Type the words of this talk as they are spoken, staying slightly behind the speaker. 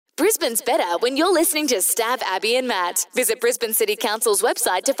Brisbane's better when you're listening to Stav, Abby and Matt. Visit Brisbane City Council's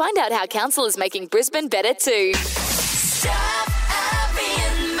website to find out how council is making Brisbane better too. Stav, Abby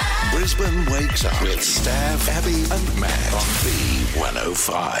and Matt. Brisbane wakes up with Stav, Abby and Matt on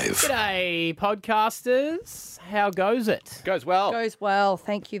B105. G'day, podcasters. How goes it? Goes well. Goes well.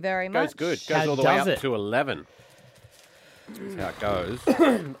 Thank you very much. Goes good. How Goes all the way does up it? to 11. That's how it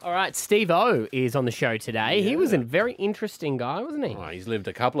goes. All right, Steve O is on the show today. He was a very interesting guy, wasn't he? Oh, he's lived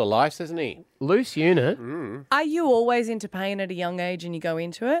a couple of lives, hasn't he? Loose unit. Are you always into pain at a young age and you go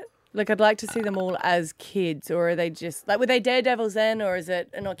into it? Like, I'd like to see them all as kids, or are they just, like, were they daredevils then, or is it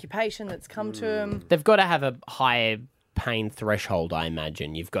an occupation that's come to them? They've got to have a higher pain threshold, I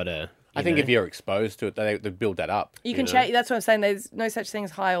imagine. You've got to... I think if you're exposed to it, they build that up. You can change. That's what I'm saying. There's no such thing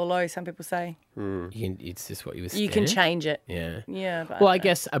as high or low. Some people say It's just what you were saying. you can change it. Yeah. Yeah. But Well, I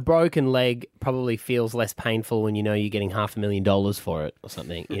guess a broken leg probably feels less painful when you know you're getting $500,000 for it or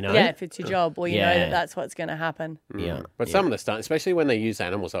something, you know? yeah, if it's your job, or you know Yeah. that that's what's going to happen. Yeah. But some of the stuff, especially when they use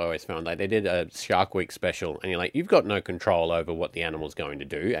animals, I always found, like, they did a Shark Week special, and you're like, you've got no control over what the animal's going to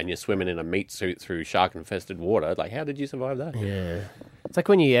do, and you're swimming in a meat suit through shark-infested water. Like, how did you survive that? Yeah. It's like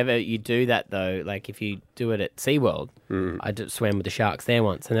when you do that, though, like if you do it at SeaWorld, I swam with the sharks there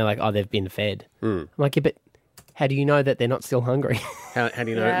once, and they're like, oh, they've been fed. I'm like, yeah, but how do you know that they're not still hungry? How do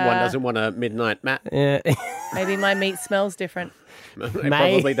you know Yeah. one doesn't want a midnight Matt? Yeah. Maybe my meat smells different. It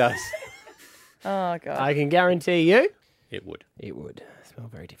probably does. Oh god. I can guarantee you It would. it would smell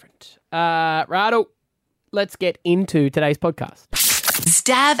very different. Righto, let's get into today's podcast.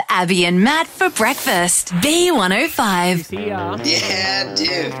 Stav, Abby and Matt for breakfast. B105. Here. Yeah,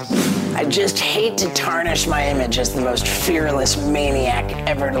 dude. I just hate to tarnish my image as the most fearless maniac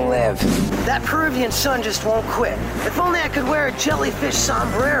ever to live. That Peruvian sun just won't quit. If only I could wear a jellyfish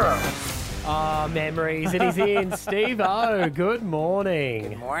sombrero. Oh, memories. It is in. Steve O, good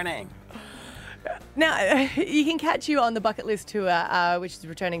morning. Morning. Now you can catch you on the bucket list tour, which is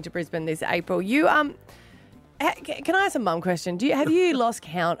returning to Brisbane this April. You can I ask a mum question? Have you lost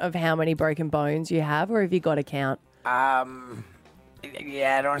count of how many broken bones you have, or have you got a count? Yeah,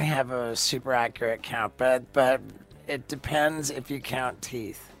 I don't have a super accurate count, but it depends if you count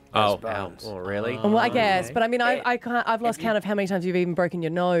teeth. as bones. Oh, really? Well, I guess, but I mean, I've lost count of how many times you've even broken your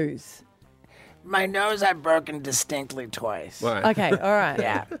nose. My nose I've broken distinctly twice. Right. Okay, all right.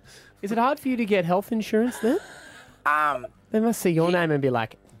 Yeah. Is it hard for you to get health insurance then? They must see your name and be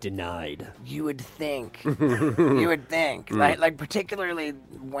like, denied. You would think. You would think. Like particularly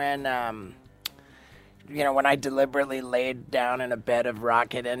when when I deliberately laid down in a bed of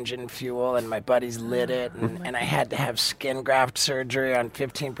rocket engine fuel and my buddies lit it and I had to have skin graft surgery on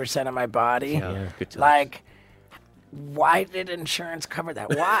 15% of my body. Yeah, good times. Like, why did insurance cover that?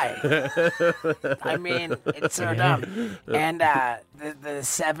 Why? I mean, it's so dumb. And the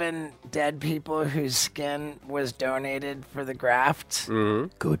 7 dead people whose skin was donated for the grafts.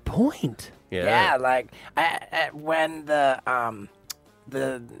 Good point. Yeah, like when the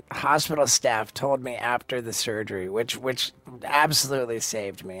hospital staff told me after the surgery, which absolutely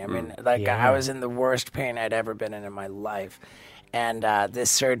saved me. I mean, I was in the worst pain I'd ever been in my life, and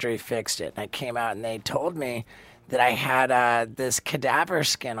this surgery fixed it. And I came out, and they told me that I had this cadaver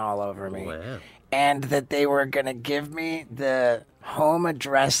skin all over me, and that they were going to give me the home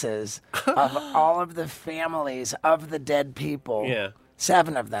addresses of all of the families of the dead people. Yeah.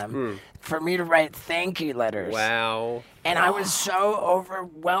 7 of them, for me to write thank you letters. Wow. And I was so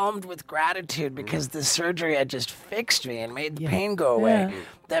overwhelmed with gratitude because the surgery had just fixed me and made the pain go away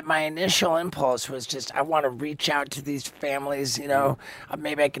that my initial impulse was just, I want to reach out to these families,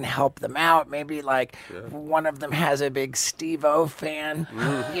 maybe I can help them out. Maybe one of them has a big Steve-O fan,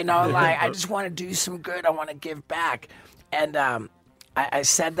 I just want to do some good. I want to give back. And I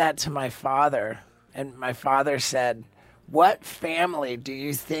said that to my father, and my father said, what family do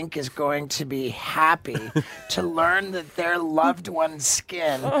you think is going to be happy to learn that their loved one's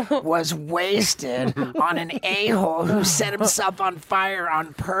skin was wasted on an a-hole who set himself on fire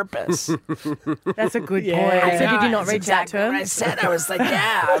on purpose? That's a good Yeah. point. I So know, did you not that's reach out exactly to him? what I said. I was like,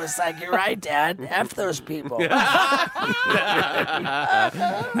 yeah. I was like, you're right, Dad. F those people. Hey,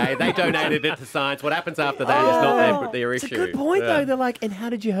 they donated it to science. What happens after that is not their issue. It's a good point, though. They're like, and how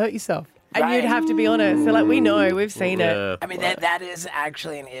did you hurt yourself? And Right. you'd have to be honest. So, we know, we've seen it. Yeah. I mean, that is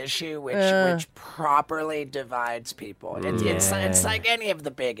actually an issue which properly divides people. It's like any of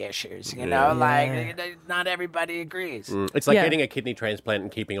the big issues, not everybody agrees. It's like Yeah. getting a kidney transplant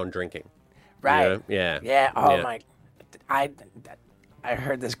and keeping on drinking. Right. Yeah. Yeah. Oh, Yeah. my. I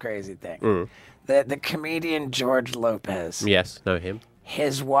heard this crazy thing. The comedian George Lopez, Yes, know him.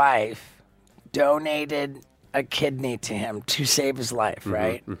 his wife donated a kidney to him to save his life,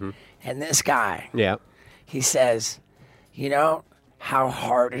 right? And this guy, Yeah. he says, you know how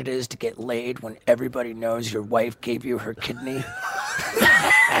hard it is to get laid when everybody knows your wife gave you her kidney?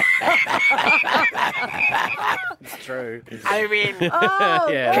 It's true. I mean,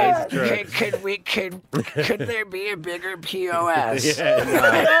 Yeah, that's true. could there be a bigger POS? They're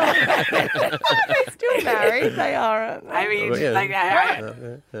still married. They aren't. I mean, Yeah. like,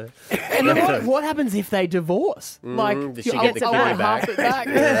 And then what happens if they divorce? Does she I'll- get the I'll kidney want half back? it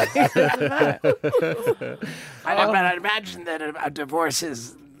back. but I imagine that a divorce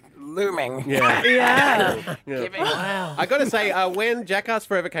is looming. Yeah. Giving- I got to say, when Jackass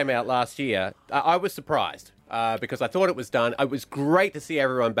Forever came out last year, I was surprised because I thought it was done. It was great to see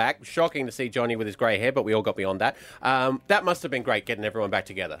everyone back. Shocking to see Johnny with his grey hair, but we all got beyond that. That must have been great getting everyone back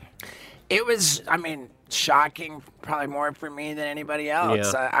together. It was, I mean, shocking, probably more for me than anybody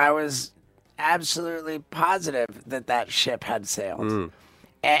else. Yeah. I was absolutely positive that ship had sailed.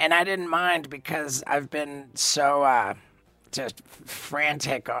 And I didn't mind because I've been so just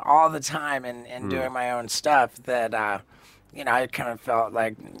frantic all the time in doing my own stuff that, I kind of felt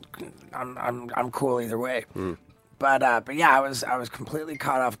like I'm cool either way. But yeah, I was completely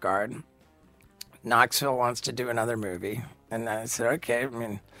caught off guard. Knoxville wants to do another movie. And I said, okay, I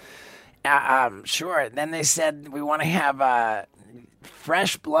mean... sure. Then they said we want to have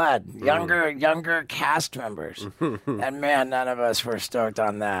fresh blood, younger cast members. And man, none of us were stoked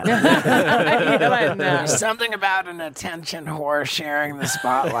on that. There's something about an attention whore sharing the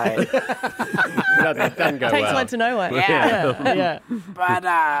spotlight. Doesn't go Takes well. one to know one. Yeah. But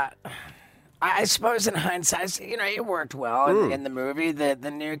I suppose in hindsight, it worked well in the movie. The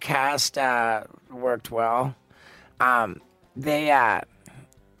new cast worked well. They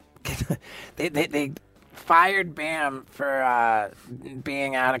fired Bam for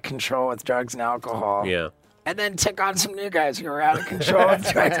being out of control with drugs and alcohol. Yeah. And then took on some new guys who were out of control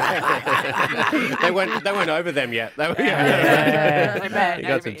with drugs. They weren't over them yet. They were, You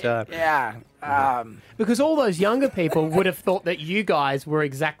got some time. Yeah. Because all those younger people would have thought that you guys were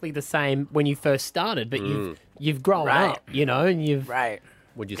exactly the same when you first started, but you've grown Right. up, and you've... Right.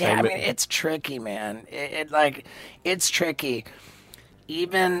 Would you say? Yeah, I mean, it's tricky, man. It's tricky.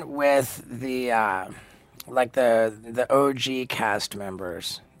 Even with the the OG cast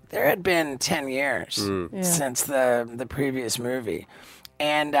members, there had been 10 years since the previous movie,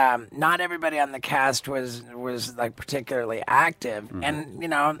 and not everybody on the cast was like particularly active,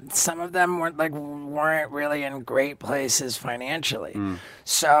 and some of them weren't really in great places financially.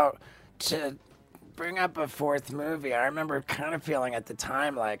 So to bring up a fourth movie, I remember kind of feeling at the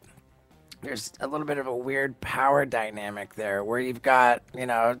time like there's a little bit of a weird power dynamic there where you've got,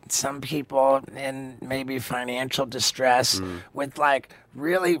 some people in maybe financial distress with like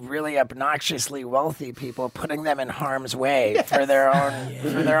really, really obnoxiously wealthy people putting them in harm's way for their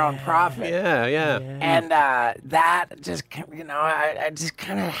own profit. Yeah. And that just, I just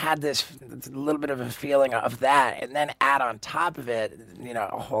kind of had this little bit of a feeling of that. And then add on top of it,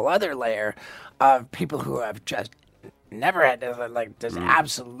 a whole other layer of people who have just never had just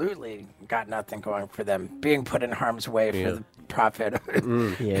absolutely got nothing going for them, being put in harm's way for the profit.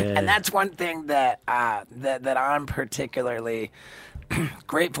 And that's one thing that that I'm particularly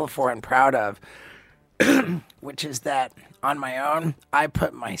grateful for and proud of, which is that on my own, I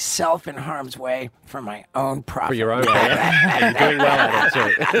put myself in harm's way for my own profit. For your own, and doing well at it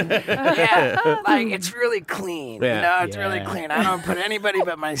too. Yeah, it's really clean. Yeah. It's really clean. I don't put anybody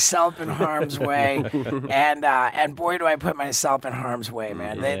but myself in harm's way, and boy, do I put myself in harm's way,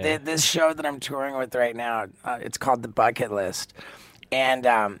 man. This show that I'm touring with right now, it's called The Bucket List,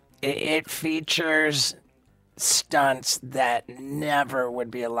 and it features stunts that never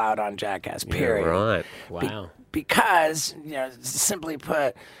would be allowed on Jackass. Period. Right. Wow. Because, simply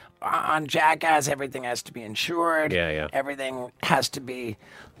put, on Jackass, everything has to be insured. Yeah. Everything has to be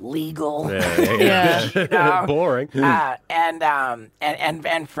legal. Yeah. Boring.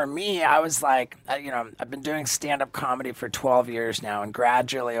 And for me, I was like, I've been doing stand-up comedy for 12 years now, and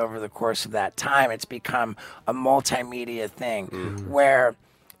gradually over the course of that time, it's become a multimedia thing where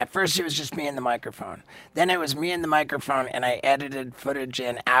at first it was just me and the microphone. Then it was me and the microphone, and I edited footage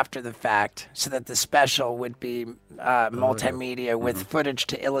in after the fact so that the special would be multimedia with footage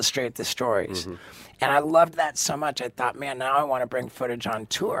to illustrate the stories. And I loved that so much. I thought, man, now I want to bring footage on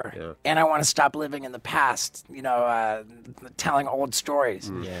tour. Yeah. And I want to stop living in the past, telling old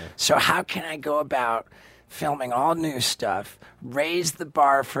stories. So how can I go about filming all new stuff, raise the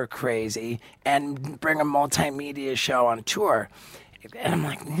bar for crazy, and bring a multimedia show on tour? And I'm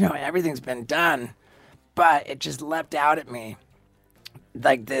like, everything's been done, but it just leapt out at me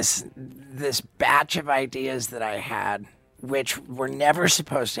like this batch of ideas that I had, which were never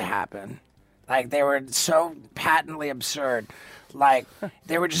supposed to happen. Like, they were so patently absurd. Like,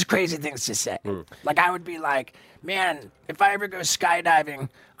 they were just crazy things to say. Like, I would be like, man, if I ever go skydiving,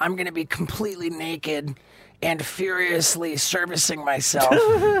 I'm going to be completely naked and furiously servicing myself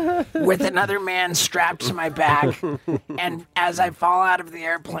with another man strapped to my back. And as I fall out of the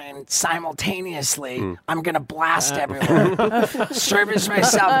airplane, simultaneously, I'm going to blast everyone. Service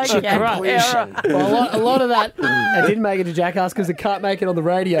myself to completion. Well, a lot of that I didn't make it to Jackass because it can't make it on the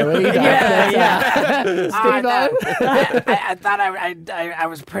radio either. I thought I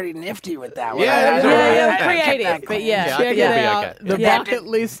was pretty nifty with that one. Creative, but Check it out. The bucket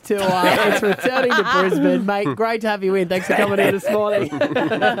list tour. It's returning to Brisbane. Mate, great to have you in. Thanks for coming in this morning.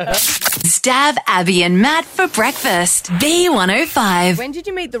 Stav, Abby and Matt for breakfast. B105. When did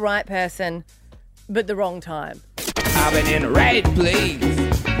you meet the right person, but the wrong time? I've been in the right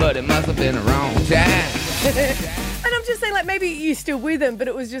place, but it must have been the wrong time. And I'm just saying, like, maybe you're still with them, but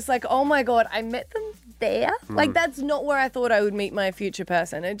it was just like, oh my God, I met them there. Like, that's not where I thought I would meet my future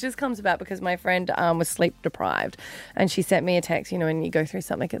person. It just comes about because my friend was sleep deprived, and she sent me a text. You know, when you go through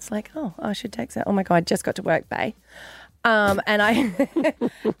something, it's like, oh, I should text her. Oh my God, just got to work, bae. And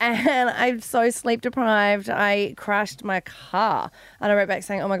I'm so sleep deprived. I crashed my car, and I wrote back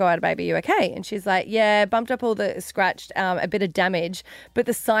saying, "Oh my God, baby, you okay?" And she's like, "Yeah, bumped up all the scratched, a bit of damage, but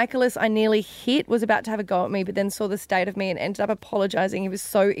the cyclist I nearly hit was about to have a go at me, but then saw the state of me and ended up apologising. He was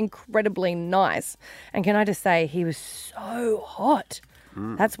so incredibly nice, and can I just say, he was so hot.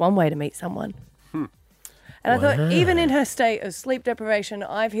 That's one way to meet someone." And I thought, even in her state of sleep deprivation,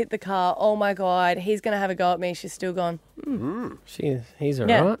 I've hit the car. Oh my God, he's going to have a go at me. She's still gone. He's all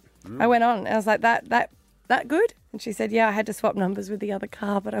Yeah. right. I went on. I was like, that good? And she said, yeah, I had to swap numbers with the other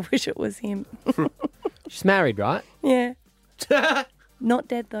car, but I wish it was him. She's married, right? Yeah. Not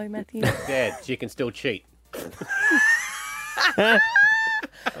dead though, Matthew. Dead. She can still cheat.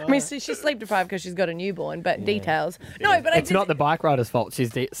 I mean, she's sleep deprived because she's got a newborn, but details. No, but It's not the bike rider's fault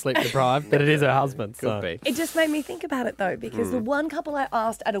she's sleep deprived, but it is her husband. Could be. It just made me think about it though, because the one couple I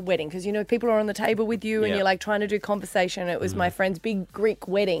asked at a wedding, because you know people are on the table with you and Yeah. you're like trying to do conversation. It was my friend's big Greek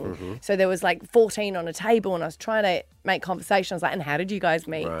wedding, so there was like 14 on a table, and I was trying to make conversation. I was like, "And how did you guys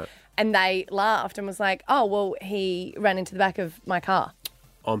meet?" Right. And they laughed and was like, "Oh, well, he ran into the back of my car."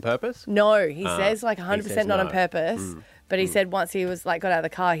 On purpose? No, he says like 100% says not on no. purpose. But he said once he was like got out of the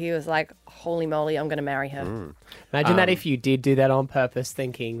car, he was like, "Holy moly, I'm going to marry her." Imagine that if you did do that on purpose,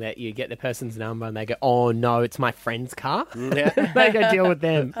 thinking that you get the person's number and they go, "Oh no, it's my friend's car." Yeah. They go deal with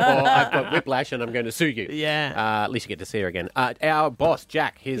them. Or I've got whiplash and I'm going to sue you. Yeah. At least you get to see her again. Our boss,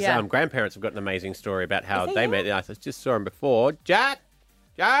 Jack, his Yeah. grandparents have got an amazing story about how he they young? met. I just saw him before. Jack!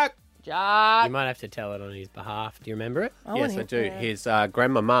 You might have to tell it on his behalf. Do you remember it? Yes, I do. His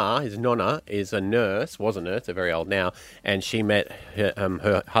grandmama, his nonna, is a nurse, was a nurse, they're very old now, and she met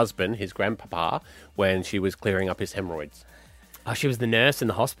her husband, his grandpapa, when she was clearing up his hemorrhoids. Oh, she was the nurse in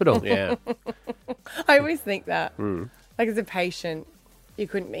the hospital. Yeah. I always think that. Like as a patient, you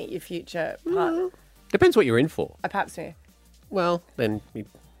couldn't meet your future partner. Depends what you're in for. Perhaps me. Well, then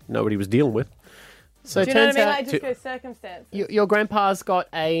nobody was dealing with. So Do it you know what turns I mean? out Like just go circumstance. your grandpa's got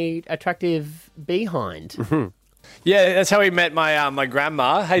a attractive behind. Yeah, that's how we met my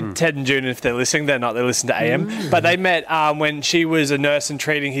grandma. Hey, Ted and June, if they're listening, they're not. They listen to AM. But they met when she was a nurse and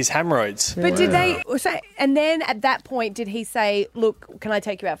treating his hemorrhoids. But did they say? And then at that point, did he say, "Look, can I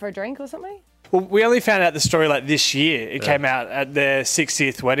take you out for a drink or something?" Well, we only found out the story like this year. It came out at their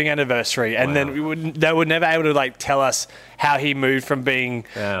 60th wedding anniversary, and then they were never able to like tell us how he moved from being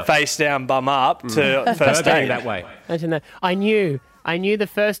face down, bum up to first Being date. that way. Imagine that. I knew the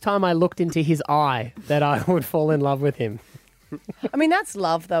first time I looked into his eye that I would fall in love with him. I mean, that's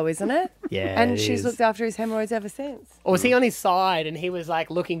love, though, isn't it? Yeah, And it she's is. looked after his hemorrhoids ever since. Or was he on his side and he was like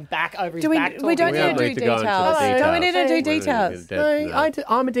looking back over his Do we? back? We don't talking need to to do him? to go into the details. details. Don't we need to do We details? No,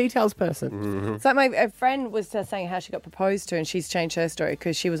 I'm a details person. So my friend was just saying how she got proposed to, and she's changed her story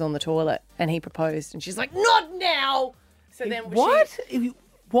because she was on the toilet and he proposed, and she's like, "Not now." So then What?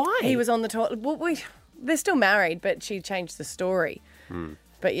 Why? He was on the toilet. Well, they're still married, but she changed the story.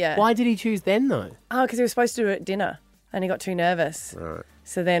 But yeah, Why did he choose then, though? Oh, because he was supposed to do it at dinner, and he got too nervous. Right.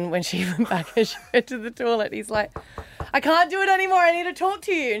 So then when she went back and she went to the toilet, he's like, "I can't do it anymore. I need to talk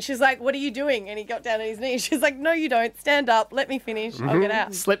to you." And she's like, "What are you doing?" And he got down on his knees. She's like, "No, you don't. Stand up. Let me finish. I'll get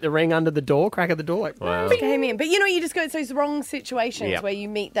out." Slip the ring under the door, crack at the door. Like, Came in. But you know, you just go to those wrong situations Yep. where you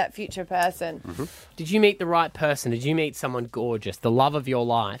meet that future person. Did you meet the right person? Did you meet someone gorgeous, the love of your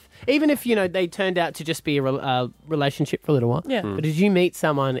life? Even if, they turned out to just be a relationship for a little while. Yeah. But did you meet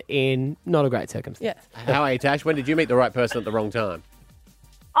someone in not a great circumstance? Yes. How are you, Tash? When did you meet the right person at the wrong time?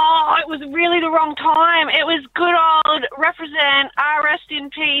 Oh, it was really the wrong time. It was good old rest in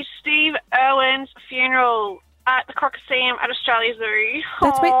peace, Steve Irwin's funeral at the Crocodile at Australia Zoo.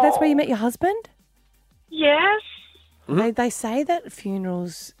 That's where you met your husband? Yes. They say that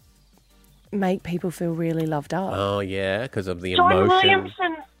funerals make people feel really loved up. Oh, yeah, because of the John emotion.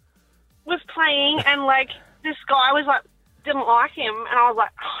 Williamson was playing, and this guy was didn't like him, and I was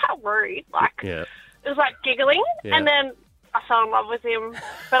like, how rude. Yeah. It was giggling, and then I fell in love with him.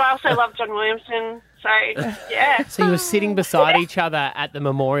 But I also love John Williamson, so yeah. So you were sitting beside each other at the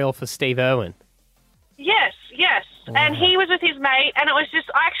memorial for Steve Irwin? Yes. And he was with his mate, and it was just,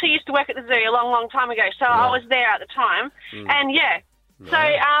 I actually used to work at the zoo a long, long time ago, so I was there at the time. And so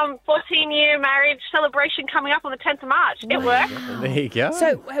 14-year marriage celebration coming up on the 10th of March. It worked. There you go.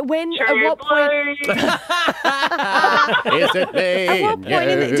 So when, at what point... Is it me? At what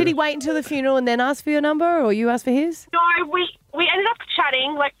point did he wait until the funeral and then ask for your number, or you asked for his? No, we ended up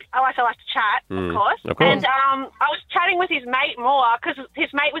chatting, I like to chat, of course. And I was chatting with his mate more because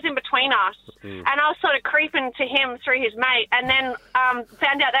his mate was in between us. And I was sort of creeping to him through his mate, and then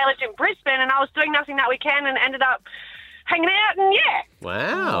found out they lived in Brisbane, and I was doing nothing that weekend and ended up hanging out, and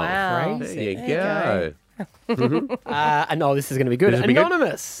Wow. Crazy. There you go. And this is going to be good. This will be good.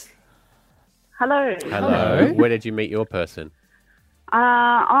 Anonymous. Hello. Hello. Where did you meet your person?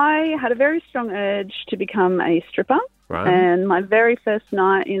 I had a very strong urge to become a stripper. Right. And my very first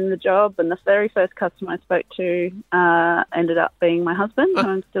night in the job and the very first customer I spoke to ended up being my husband, who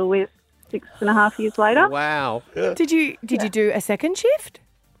I'm still with 6.5 years later. Wow. Did you do a second shift?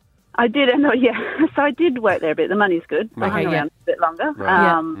 I did, so I did work there a bit. The money's good. I hung around a bit longer.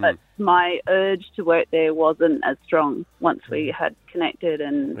 Right. But my urge to work there wasn't as strong once we had connected,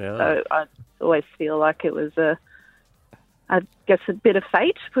 and so I always feel like it was I guess a bit of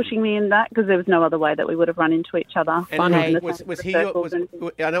fate pushing me in that, because there was no other way that we would have run into each other. And was he? I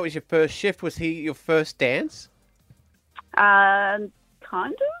know it was your first shift. Was he your first dance?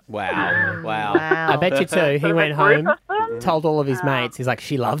 Kind of. Wow. I bet you too. He went home, told all of his mates. He's like,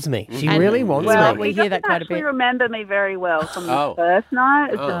 she loves me. She really wants me. We hear that quite a bit. He remember me very well from the first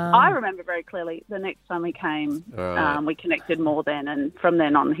night. I remember very clearly the next time he came, we connected more then, and from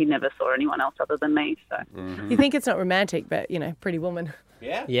then on he never saw anyone else other than me. So You think it's not romantic, but, Pretty Woman.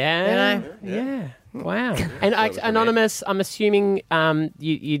 Yeah. Yeah. Wow. And Anonymous, I'm assuming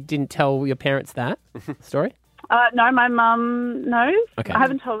you didn't tell your parents that story? No, my mum knows. Okay. I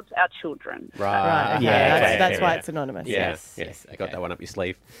haven't told our children. Right. Okay. Yeah. That's why it's anonymous. Yes. I got that one up your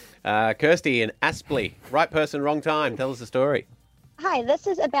sleeve. Kirsty in Aspley. Right person, wrong time. Tell us the story. Hi, this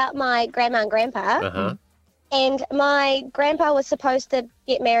is about my grandma and grandpa. Uh-huh. And my grandpa was supposed to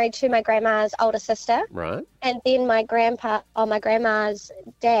get married to my grandma's older sister. Right. And then my grandma's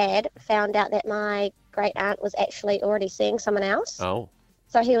dad found out that my great aunt was actually already seeing someone else. Oh.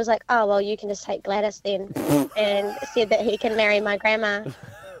 So he was like, oh, well, you can just take Gladys then, and said that he can marry my grandma.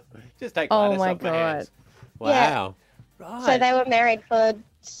 Just take Gladys my off my God. hands. Wow. Right. So they were married for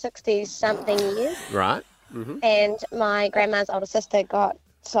 60-something years. Right. Mm-hmm. And my grandma's older sister got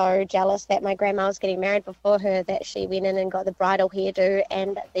so jealous that my grandma was getting married before her that she went in and got the bridal hairdo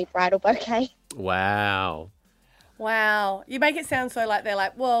and the bridal bouquet. Wow. Wow. You make it sound so like they're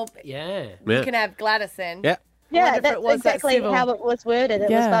like, well, you can have Gladys then. Yeah. Yeah, that's exactly how it was worded. It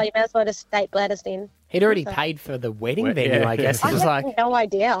was, well, you may as well just date Gladys then. He'd already paid for the wedding venue, I guess. I It was have no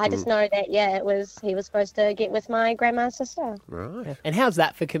idea. I just know that, he was supposed to get with my grandma's sister. Right. And how's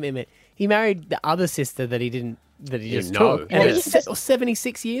that for commitment? He married the other sister that he just know. took. Yeah. And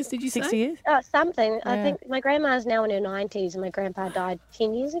 76 years, did you say? 60 years? Something. I think my grandma's now in her 90s and my grandpa died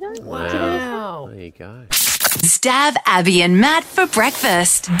 10 years ago. Wow. There you go. Stav, Abby and Matt for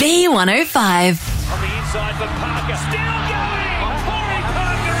breakfast. B105. On the inside for Parker. Still going. Corey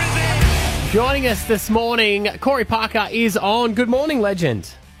Parker is in. Joining us this morning, Corey Parker is on. Good morning,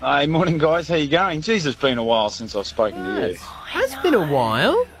 legend. Hey, morning, guys. How you going? Jeez, it's been a while since I've spoken to you. It's been a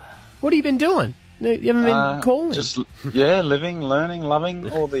while. What have you been doing? You haven't been calling? Just, living, learning,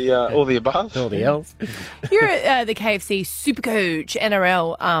 loving, all the above. All the else. You're the KFC Supercoach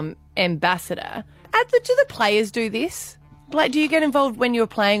NRL ambassador. Do the players do this? Like, do you get involved when you're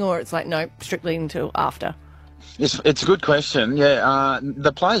playing, or it's like, no, strictly until after? It's a good question. Yeah,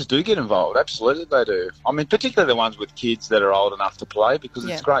 the players do get involved. Absolutely, they do. I mean, particularly the ones with kids that are old enough to play, because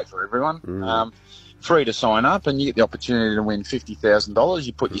it's great for everyone. Free to sign up, and you get the opportunity to win $50,000.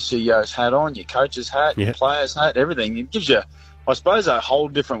 You put your CEO's hat on, your coach's hat, your player's hat, everything. It gives you, I suppose, a whole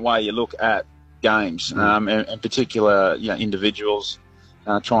different way you look at games, and particular individuals.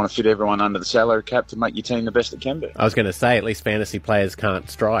 Trying to fit everyone under the salary cap to make your team the best it can be. I was going to say, at least fantasy players can't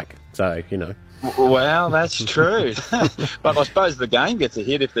strike. So, Well, that's true. But I suppose the game gets a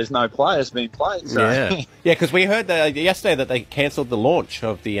hit if there's no players being played. So. Yeah, because we heard yesterday that they cancelled the launch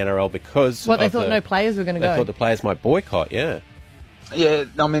of the NRL because they thought no players were going to go. They thought the players might boycott, Yeah,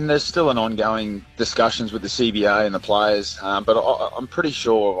 I mean, there's still an ongoing discussions with the CBA and the players, but I'm pretty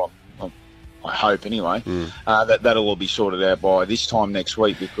sure, I hope anyway, that'll all be sorted out by this time next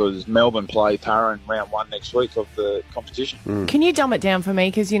week because Melbourne play Para in round 1 next week of the competition. Can you dumb it down for me?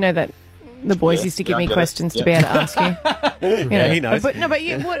 Because you know that the boys used to give me questions to be able to ask you. He knows. But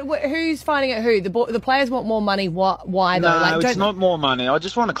who's finding it who? The players want more money. Why though? No, it's not more money. I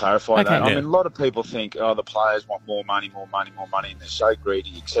just want to clarify that. Okay. I mean, a lot of people think, the players want more money, and they're so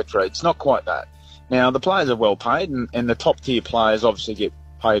greedy, etc. It's not quite that. Now, the players are well paid, and the top tier players obviously get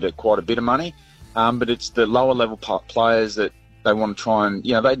paid quite a bit of money, but it's the lower level players that they want to try and,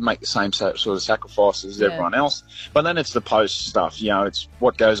 they'd make the same sort of sacrifices as everyone else. But then it's the post stuff, it's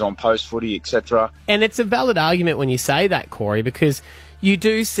what goes on post footy, etc. And it's a valid argument when you say that, Corey, because you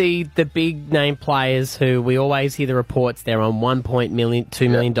do see the big name players who we always hear the reports they're on $1 million,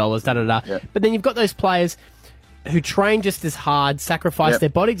 $2 million, da-da-da. Yeah. But then you've got those players who train just as hard, sacrifice their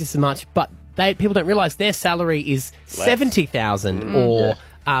body just as much, but people don't realise their salary is $70,000 or...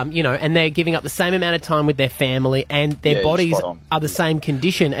 and they're giving up the same amount of time with their family and their bodies are the same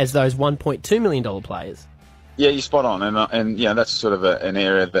condition as those $1.2 million players. Yeah, you're spot on. And that's sort of an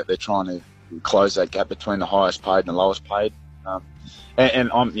area that they're trying to close that gap between the highest paid and the lowest paid.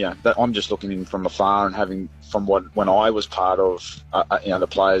 I'm just looking in from afar and having from when I was part of the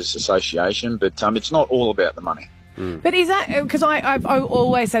Players Association, but it's not all about the money. But is that because I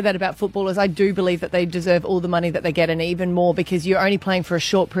always say that about footballers? I do believe that they deserve all the money that they get and even more because you're only playing for a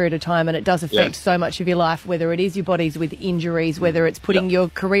short period of time and it does affect so much of your life, whether it is your bodies with injuries, whether it's putting your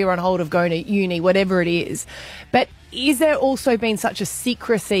career on hold of going to uni, whatever it is. But is there also been such a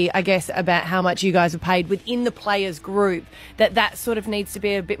secrecy, I guess, about how much you guys are paid within the players group that sort of needs to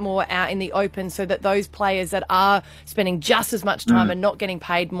be a bit more out in the open so that those players that are spending just as much time and not getting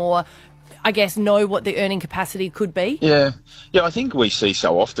paid more, I guess, know what the earning capacity could be? Yeah, I think we see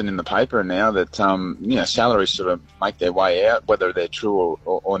so often in the paper now that, salaries sort of make their way out, whether they're true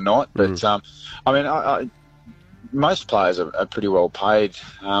or not. But, most players are pretty well paid.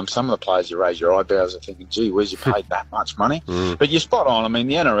 Some of the players, you raise your eyebrows and thinking, gee whiz, you paid that much money. But you're spot on. I mean,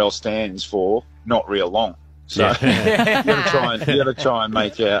 the NRL stands for not real long. So you got to try and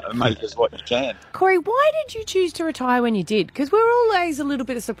make as what you can. Corey, why did you choose to retire when you did? Because we're always a little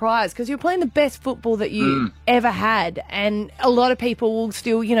bit surprised because you're playing the best football that you ever had, and a lot of people will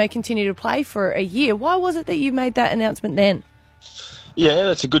still, continue to play for a year. Why was it that you made that announcement then? Yeah,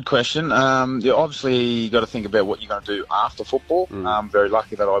 that's a good question. Obviously, you got to think about what you're going to do after football. I'm very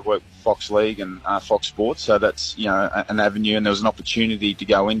lucky that I work with Fox League and Fox Sports, so that's an avenue, and there was an opportunity to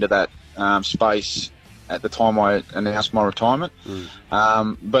go into that space at the time I announced my retirement.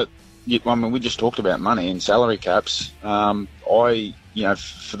 But we just talked about money and salary caps.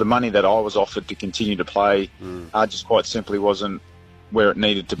 For the money that I was offered to continue to play, just quite simply wasn't where it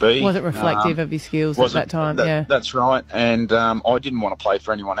needed to be. Wasn't reflective of your skills at that time. That's right. And I didn't want to play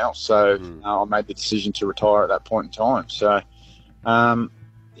for anyone else, so I made the decision to retire at that point in time. So,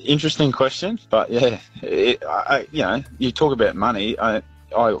 interesting question, but you talk about money. I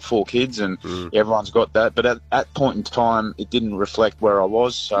got 4 kids and everyone's got that. But at that point in time, it didn't reflect where I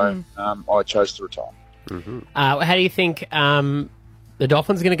was, so I chose to retire. How do you think the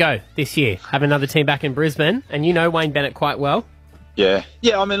Dolphins are going to go this year? Have another team back in Brisbane, and you know Wayne Bennett quite well. Yeah.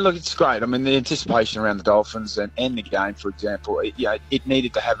 I mean, look, it's great. I mean, the anticipation around the Dolphins and the game, for example, it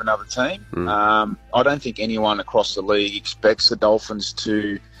needed to have another team. I don't think anyone across the league expects the Dolphins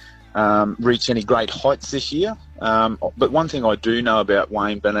to reach any great heights this year. But one thing I do know about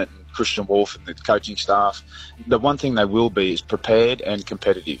Wayne Bennett and Christian Wolf and the coaching staff, the one thing they will be is prepared and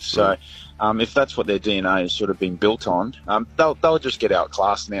competitive. So if that's what their DNA has sort of been built on, they'll just get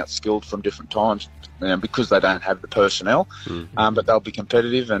outclassed and outskilled from different times because they don't have the personnel. But they'll be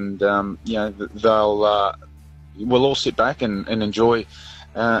competitive and, we'll all sit back and enjoy.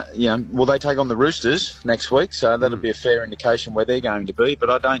 Will they take on the Roosters next week? So that'll be a fair indication where they're going to be.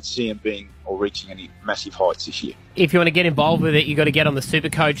 But I don't see them being or reaching any massive heights this year. If you want to get involved with it, you've got to get on the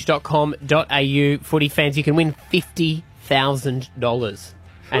supercoach.com.au. Footy fans, you can win $50,000.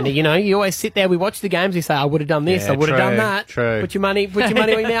 And, you always sit there, we watch the games, we say, I would have done this, I would have done that. True. Put your money where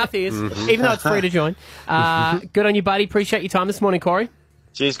your mouth is, even though it's free to join. Good on you, buddy. Appreciate your time this morning, Corey.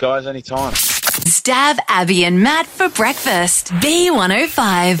 Cheers, guys. Anytime. Stav, Abby and Matt for breakfast.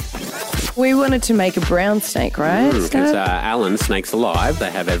 B105. We wanted to make a brown snake, right? Because Stav? Alan Snakes Alive,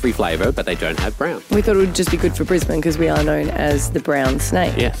 they have every flavour, but they don't have brown. We thought it would just be good for Brisbane because we are known as the brown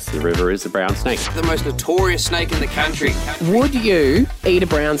snake. Yes, the river is the brown snake. The most notorious snake in the country. Would you eat a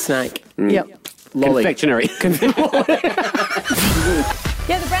brown snake? Yep. Lolly. Confectionery.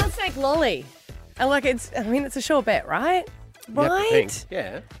 Yeah, the brown snake lolly. And like it's a sure bet, right? Right?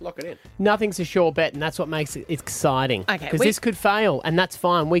 Yeah, lock it in. Nothing's a sure bet, and that's what makes it exciting. Okay, Because this could fail, and that's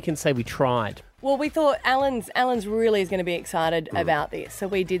fine. We can say we tried. Well, we thought Alan's really is going to be excited about this. So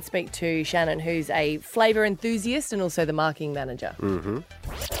we did speak to Shannon, who's a flavour enthusiast and also the marketing manager.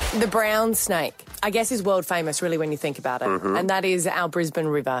 Mm-hmm. The brown snake, I guess, is world famous, really, when you think about it. Mm-hmm. And that is our Brisbane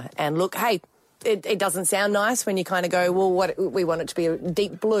River. And look, hey, it doesn't sound nice when you kind of go, well, what we want it to be a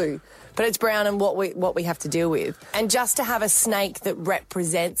deep blue. But it's brown and what we have to deal with. And just to have a snake that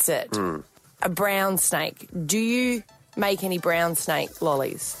represents it, a brown snake, do you make any brown snake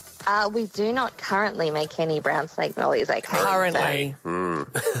lollies? We do not currently make any brown snake lollies. Currently.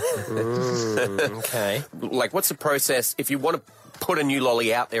 Okay. Like, what's the process? If you want to put a new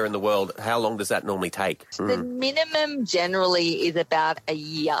lolly out there in the world, how long does that normally take? The minimum generally is about a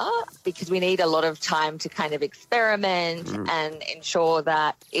year because we need a lot of time to kind of experiment and ensure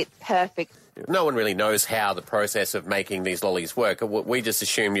that it's perfect. No one really knows how the process of making these lollies work. We just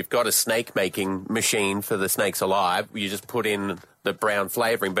assume you've got a snake-making machine for the Snakes Alive. You just put in the brown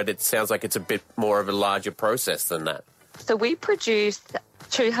flavouring, but it sounds like it's a bit more of a larger process than that. So we produce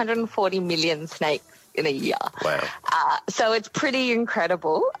 240 million snakes in a year. Wow. So it's pretty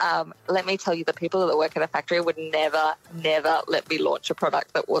incredible. Let me tell you, the people that work at a factory would never let me launch a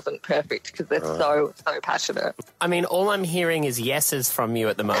product that wasn't perfect because they're so passionate. I mean, all I'm hearing is yeses from you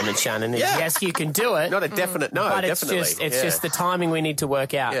at the moment, Shannon. Is yes, you can do it. Not a definite no, but definitely. it's just the timing we need to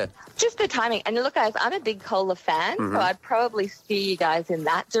work out. Yeah. Just the timing. And look, guys, I'm a big cola fan, so I'd probably steer you guys in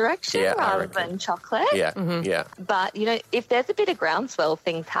that direction rather than chocolate. Yeah, yeah. But, you know, if there's a bit of groundswell,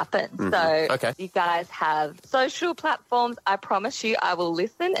 things happen. So you guys have social platforms. I promise you I will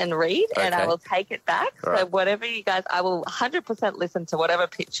listen and read and I will take it back. All right. So whatever you guys, I will 100% listen to whatever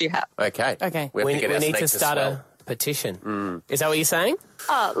pitch you have. Okay. We need to start a petition. Is that what you're saying?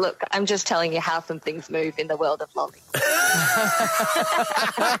 Oh, look, I'm just telling you how some things move in the world of lollies.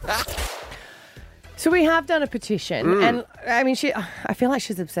 So we have done a petition, and I mean, I feel like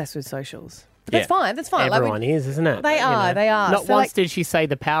she's obsessed with socials. But that's fine. That's fine. Everyone is, isn't it? They are. They are. Not So, once did she say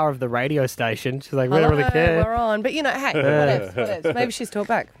the power of the radio station. She's like, we don't really care. We're on, but you know, hey, whatevs. Maybe she's talked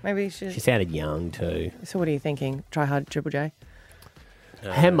back. Maybe she's. She sounded young too. So what are you thinking? Try hard, Triple J.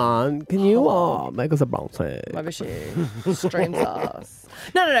 Hey man, can you make us a brown snake? Maybe she streams us.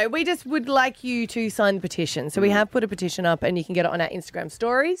 No. We just would like you to sign the petition. So we have put a petition up, and you can get it on our Instagram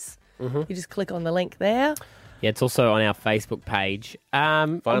stories. You just click on the link there. Yeah, it's also on our Facebook page.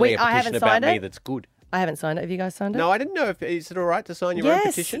 Finally, a petition about me that's good. I haven't signed it. Have you guys signed it? No, I didn't know. Is it all right to sign your own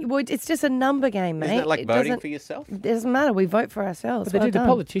petition? Well, it's just a number game, mate. Isn't that like voting for yourself? It doesn't matter. We vote for ourselves. But they do. The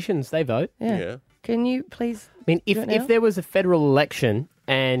politicians, they vote. Yeah. Can you please? I mean, if there was a federal election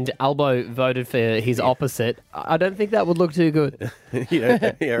and Albo voted for his opposite, I don't think that would look too good.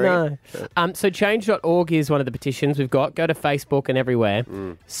 Yeah, No. So change.org is one of the petitions we've got. Go to Facebook and everywhere.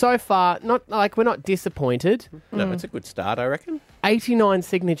 So far, we're not disappointed. No, it's a good start, I reckon. 89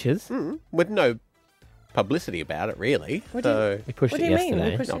 signatures. With no publicity about it, really. What So We pushed What it do you mean?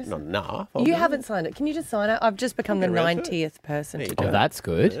 yesterday. We pushed it not enough. You haven't signed it. Can you just sign it? I've just become the Get around to 90th person to do Oh, it. that's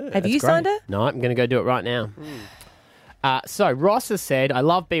good. Have That's you great. signed it? No, I'm going to go do it right now. So Ross has said, I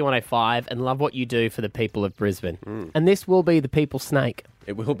love B105 and love what you do for the people of Brisbane. And this will be the people's snake.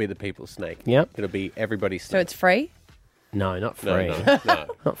 It will be the people's snake. Yep. It'll be everybody's So snake. it's free? No, not No, free. no.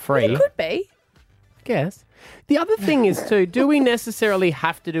 Not free. It could be. I guess. The other thing is, too, do we necessarily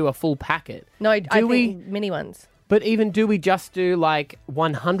have to do a full packet? No, I Do we? think mini ones. But even do we just do like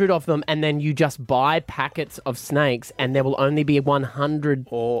 100 of them and then you just buy packets of snakes and there will only be 100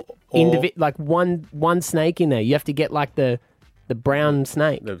 Or like one snake in there? You have to get like the brown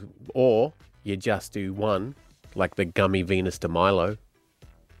snake. Or you just do one, like the gummy Venus de Milo,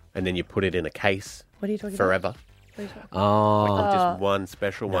 and then you put it in a case What are you talking forever. about? What are you talking Oh. Just one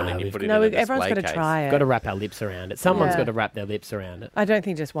special one, and you put it No, in a display everyone's got to case. try it. Got to wrap our lips around it. Someone's Yeah. got to wrap their lips around it. I don't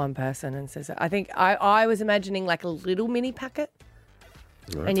think just one person and says it. I think I was imagining like a little mini packet,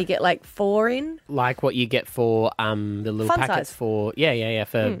 and you get like 4 in. Like what you get for the little Fun packets size. for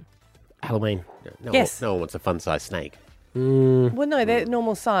for Halloween. No, Yes. no one wants a fun-sized snake. Well, no, they're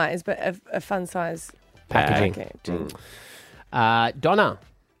normal size, but a fun size Packaging. packet. Donna,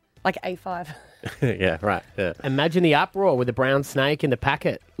 Like A5. Yeah, right. Yeah. imagine the uproar with the brown snake in the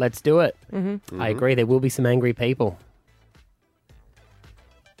packet. Let's do it. I agree. There will be some angry people.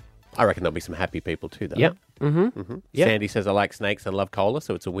 I reckon there'll be some happy people too, though. Yep. Mm-hmm. Yep. Sandy says, I like snakes and love cola,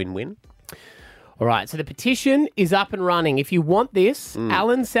 so it's a win-win. All right, so the petition is up and running. If you want this,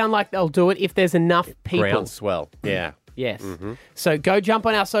 Alan sound like they'll do it if there's enough people. Groundswell. Yeah. Yes. So go jump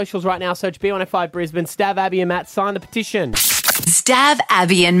on our socials right now. Search B105 Brisbane. Stav, Abby and Matt, sign the petition. Stav,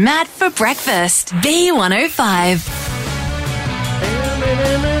 Abby and Matt for breakfast. B105.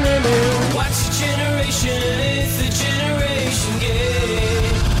 What's your generation? It's the generation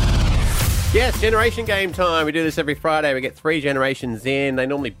game. Yes, generation game time. We do this every Friday. We get 3 generations in. They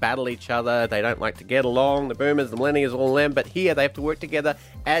normally battle each other. They don't like to get along. The boomers, the millennials, all them. But here they have to work together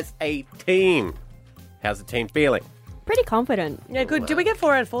as a team. How's the team feeling? Pretty confident. Yeah, good. Did we get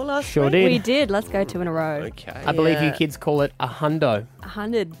 4 out of 4 last Sure week? did. We did. Let's go 2 in a row. Okay. I believe you kids call it a hundo.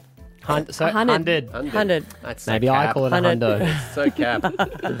 100. So 100. 100. That's so Maybe I cap. call it a 100. hundo. It's so cap.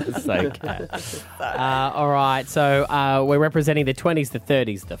 It's so cap. All right, so we're representing the 20s, the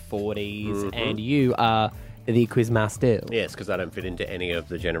 30s, the 40s, and you are the quizmaster. Yes, because I don't fit into any of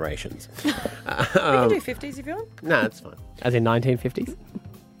the generations. We can do 50s if you want. No, it's fine. As in 1950s?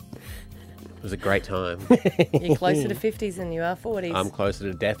 It was a great time. You're closer to 50s than you are 40s. I'm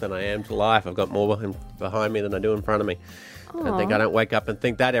closer to death than I am to life. I've got more behind me than I do in front of me. I think I don't wake up and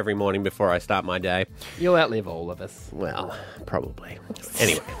think that every morning before I start my day. You'll outlive all of us. Well, probably.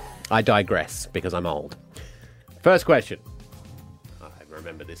 Anyway, I digress because I'm old. First question. I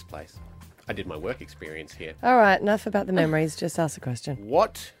remember this place. I did my work experience here. All right, enough about the memories. Just ask the question.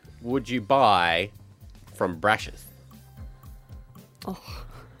 What would you buy from Brash's?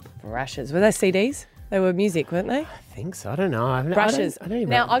 Brushes. Were they CDs? They were music, weren't they? I think so. I don't know. Brushes. I don't even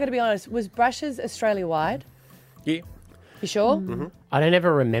Now, know. I got to be honest. Was Brushes Australia-wide? Yeah. You sure? I don't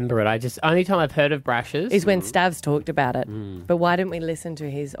ever remember it. Only time I've heard of Brashes Is when Stav's talked about it. But why didn't we listen to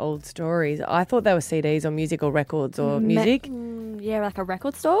his old stories? I thought they were CDs or music or records or music. Yeah, like a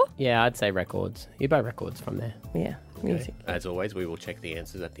record store? Yeah, I'd say records. You buy records from there. Yeah, music. As always, we will check the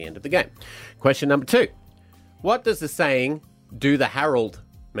answers at the end of the game. Question number 2. What does the saying, do the Harold,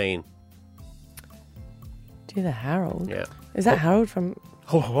 mean? Do the Harold? Yeah. Is that Harold from...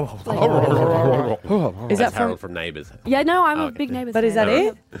 Is that Harold from Neighbours? Yeah, no, I'm Oh, a okay. big Neighbours But is that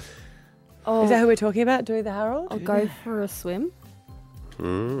fan. it? Is that who we're talking about? Do the Harold? I'll go for a swim.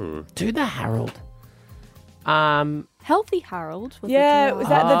 Do the Harold. Healthy Harold. Was Yeah, the was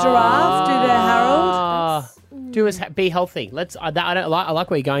that the giraffe? Do the Harold? Do us be healthy. Let's. I like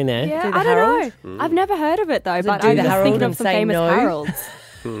where you're going there. Yeah, Do the I don't Harold? know. I've never heard of it though, but do I the was Harold thinking and of some say famous no? Harolds.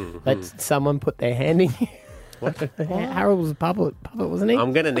 Let someone put their hand in you. What? Harold was a puppet, wasn't he?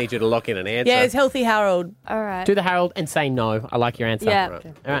 I'm going to need you to lock in an answer. Yeah, it's Healthy Harold. All right. Do the Harold and say no. I like your answer. Yeah. Right.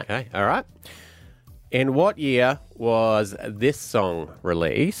 All right. Okay, all right. In what year was this song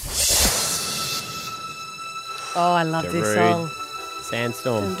released? Oh, I love this Rude. song.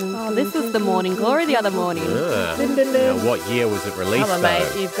 Sandstorm. Oh, this was the Morning Glory the other morning. Now, what year was it released, Come on, though?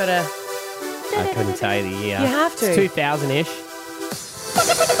 mate. You've got to... I couldn't tell you the year. You have to. It's 2000-ish.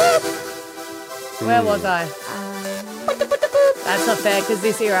 Where was I? That's not fair, because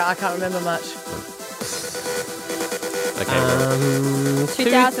this era, I can't remember much. Okay, well,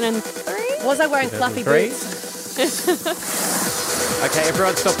 2003? Was I wearing fluffy 2003? boots? Okay,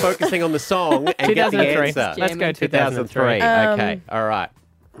 everyone stop focusing on the song and get the 2003. answer. Let's go 2003. 2003. Okay, all right.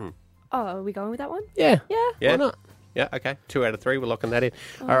 Oh, are we going with that one? Yeah. Yeah. Yeah. Why not? Yeah, okay. 2 out of 3. We're locking that in.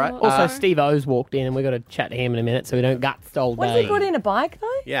 All right. Also, Steve O's walked in, and we've got to chat to him in a minute so we don't guts all What, day. he put in a bike,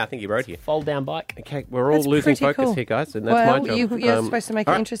 though? Yeah, I think he wrote here. Fold down bike. Okay, we're all That's losing pretty focus cool. here, guys, and that's Well, my job. you're supposed to make it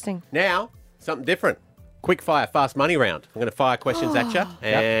all right. interesting. Now, something different. Quick fire, fast money round. I'm going to fire questions at you,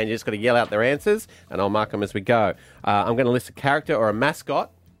 and you just got to yell out their answers, and I'll mark them as we go. I'm going to list a character or a mascot,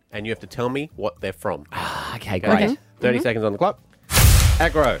 and you have to tell me what they're from. Okay, great. 30 seconds on the clock.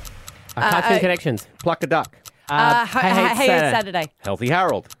 Aggro. Cartoon Connections. Pluck a duck. Hey, it's Saturday. Healthy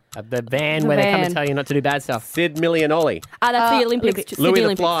Harold. The van where they come and tell you not to do bad stuff. Sid Million Ollie. That's the Olympics. Louis Sydney the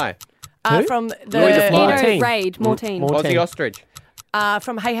Olympics. Fly. From the... Louis the Fly. Dino Raid, Mortine. Aussie Ostrich.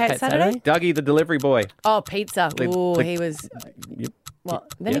 From Hey It's Saturday? Dougie the Delivery Boy. Oh, Pizza. Oh, he was... Well,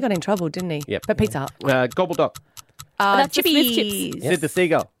 then he got in trouble, didn't he? Yep. But Pizza Hut. Gobbledock. That's the Smith Chippies. chips. Sid the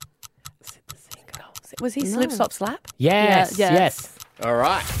Seagull. Was he Slip, Slop, Slap? Yes, Yeah, yes. All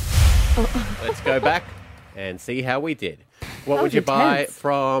right. Let's go back and see how we did. What That would was you buy intense.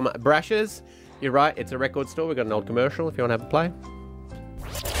 from Brash's? You're right, it's a record store. We've got an old commercial if you want to have a play.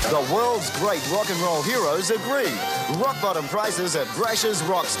 The world's great rock and roll heroes agree. Rock bottom prices at Brash's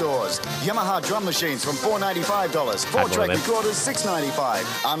Rock Stores. Yamaha drum machines from $495. one of 4-track them. recorders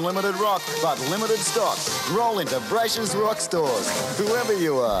 $695. Unlimited rock, but limited stock. Roll into Brash's Rock Stores. Whoever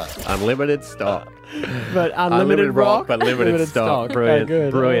you are. Unlimited stock. But unlimited rock, but limited stock. Brilliant. Okay,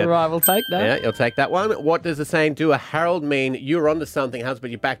 good. Brilliant. All right, we'll take that. Yeah, you'll take that one. What does the saying, do a Harold, mean? You were onto something,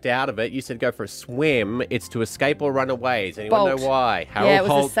 husband, you backed out of it. You said go for a swim. It's to escape or run away. Does anyone Bolt. know why? Harold Yeah, it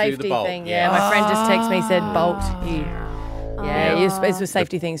was Holt, a do safety the bolt. thing. Yeah, my friend just texted me, said bolt. It's a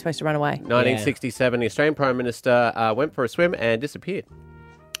safety thing. You're supposed to run away. 1967, the Australian Prime Minister went for a swim and disappeared.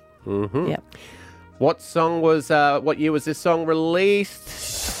 Mm-hmm. Yep. What song was, what year was this song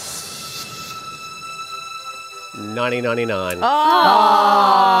released? 1999. Oh,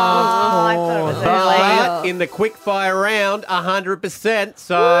 I thought it was But in the quickfire round, 100%.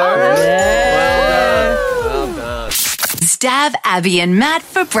 So, well done. Stav, Abby and Matt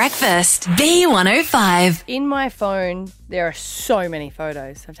for breakfast. B105. In my phone, there are so many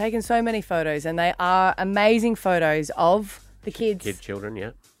photos. I've taken so many photos, and they are amazing photos of the kids Children,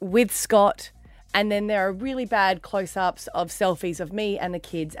 yeah. with Scott. And then there are really bad close-ups of selfies of me and the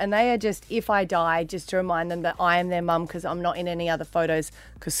kids. And they are just, if I die, just to remind them that I am their mum because I'm not in any other photos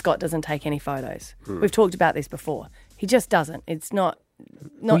because Scott doesn't take any photos. We've talked about this before. He just doesn't. It's not...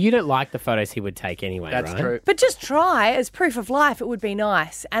 Well, you don't like the photos he would take anyway, That's right? true. But just try, as proof of life, it would be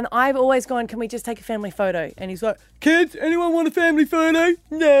nice. And I've always gone, can we just take a family photo? And he's like, kids, anyone want a family photo?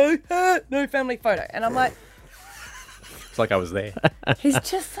 No, no family photo. And I'm like... It's like I was there. He's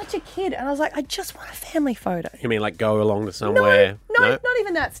just such a kid. And I was like, I just want a family photo. You mean like go along to somewhere? No, not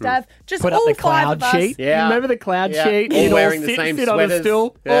even that, Stav. Just Put all up the five cloud of us. sheet. Yeah. Remember the cloud sheet? All You'd wearing the sit, same sit on a sweaters.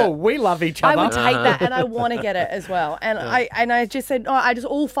 stool. Yeah. Oh, we love each other. I would take that, and I want to get it as well. And I just said, I just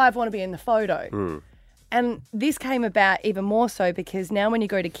all five want to be in the photo. And this came about even more so because now when you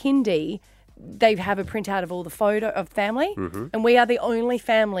go to kindy, they have a printout of all the photo of family, and we are the only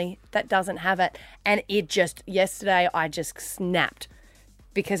family that doesn't have it. And it just, yesterday, I just snapped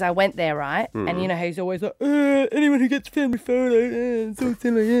because I went there, right? And you know, he's always like, anyone who gets family photo, so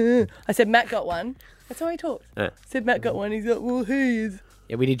silly. I said, Matt got one. That's how he talked. Said Matt got one. He's like, well, he is.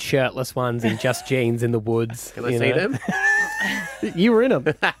 Yeah, we did shirtless ones in just jeans in the woods. Can I see them? You were in them.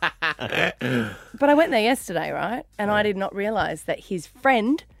 But I went there yesterday, right? And I did not realise that his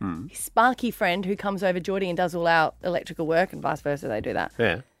friend, his Sparky friend who comes over, Geordie, and does all our electrical work and vice versa, they do that,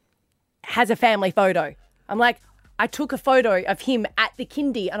 Yeah. has a family photo. I'm like, I took a photo of him at the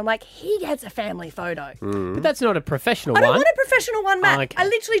kindy and I'm like, he has a family photo. But that's not a professional I don't one. want a professional one, Matt. Okay. I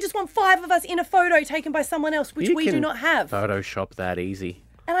literally just want five of us in a photo taken by someone else, which we do not have. Photoshop that easy.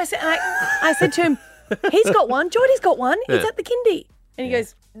 And I said to him, he's got one, Geordie's got one, he's at the kindy. And he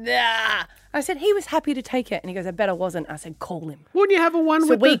goes, nah. I said, he was happy to take it. And he goes, I bet I wasn't. I said, call him. Wouldn't you have a one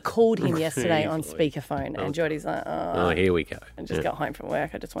So with we the... called him yesterday on speakerphone, and Geordie's like, Oh, here we go. I just got home from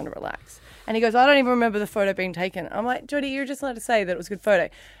work. I just want to relax. And he goes, I don't even remember the photo being taken. I'm like, Geordie, you're just allowed to say that it was a good photo.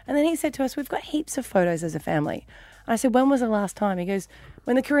 And then he said to us, we've got heaps of photos as a family. And I said, when was the last time? He goes,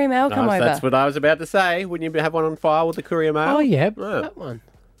 when the courier mail come over. That's what I was about to say. Wouldn't you have one on file with the courier mail? Oh, yeah. That one.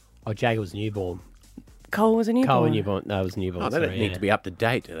 Oh, Jagger was newborn. Cole was a newborn. Cole was newborn. No, it was newborn. Oh, they don't need to be up to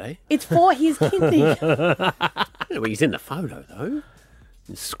date, do they? It's for his kindy. Yeah, well, he's in the photo, though.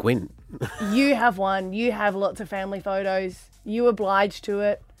 Squint. You have one. You have lots of family photos. You obliged to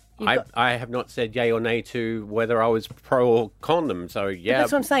it. I have not said yay or nay to whether I was pro or con them, so yeah.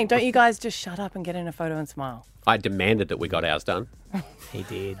 That's what I'm saying. Don't you guys just shut up and get in a photo and smile? I demanded that we got ours done. He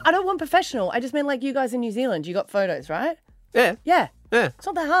did. I don't want professional. I just mean like you guys in New Zealand. You got photos, right? Yeah. Yeah. Yeah. It's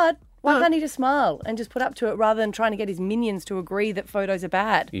not that hard. Why can't he just smile and just put up to it rather than trying to get his minions to agree that photos are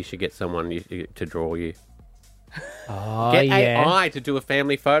bad? You should get someone to draw you. Oh, Get yeah. AI to do a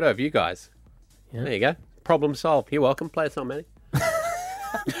family photo of you guys. Yeah. There you go. Problem solved. You're welcome. Play a song, Matty.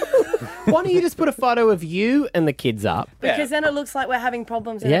 Why don't you just put a photo of you and the kids up? Because then it looks like we're having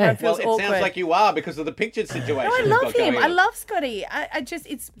problems and Yeah. everyone Well, feels it awkward. sounds like you are because of the picture situation. No, I you've love got him. going I on. love Scotty. I just,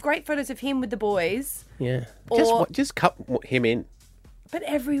 it's great photos of him with the boys. Yeah. Just cut him in. But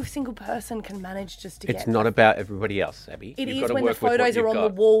every single person can manage just to It's get... not about everybody else, Abby. It You've is got to when the work with what photos you've are on got.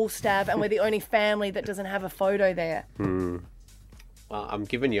 the wall, Stav, and we're the only family that doesn't have a photo there. Well, I'm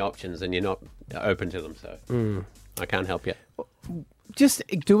giving you options and you're not open to them, so I can't help you. Just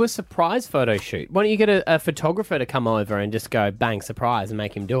do a surprise photo shoot. Why don't you get a photographer to come over and just go bang surprise and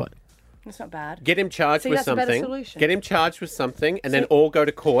make him do it? That's not bad. Get him charged See, with that's a better something. solution. Get him charged with something, and then all go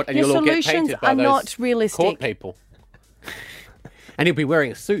to court, and Your you'll all get solutions painted by are those not realistic. court people. And he'll be wearing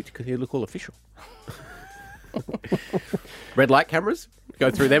a suit because he'll look all official. Red light cameras.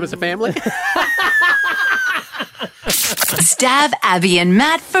 Go through them as a family. Stav, Abby and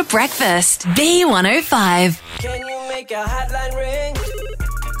Matt for breakfast. B105. Can you make a hotline ring?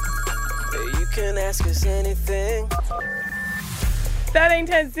 You can ask us anything. 13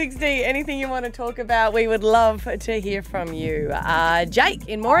 10 60. Anything you want to talk about, we would love to hear from you. Jake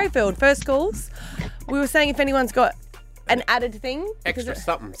in Morayfield, first calls. We were saying if anyone's got an added thing. Extra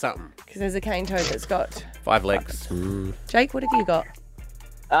something. Because there's a cane toad that's got 5 legs. Jake, what have you got?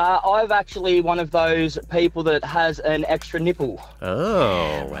 I've actually one of those people that has an extra nipple.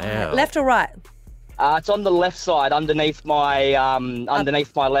 Oh, wow. Left or right? It's on the left side, underneath my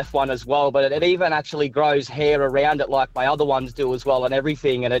left one as well. But it even actually grows hair around it like my other ones do as well, and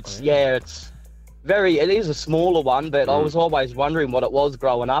everything. And it is a smaller one, but I was always wondering what it was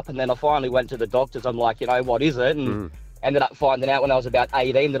growing up. And then I finally went to the doctors. I'm like, what is it? And ended up finding out when I was about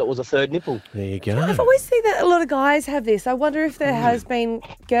 18 that it was a third nipple. There you go. I've always seen that a lot of guys have this. I wonder if there has been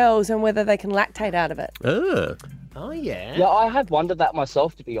girls and whether they can lactate out of it. Oh, yeah. Yeah, I have wondered that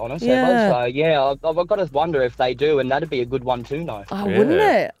myself, to be honest. Yeah. So, I've got to wonder if they do, and that'd be a good one too, no. Oh, wouldn't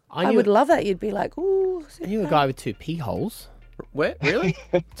it? I would love that. You'd be like, ooh. I knew a guy with 2 pee holes. Where? Really?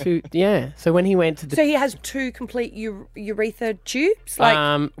 So when he went to the... So he has 2 complete urethra tubes? Like,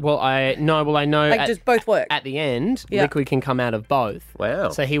 I know. Like just both work? At the end, Yeah. liquid can come out of both. Wow.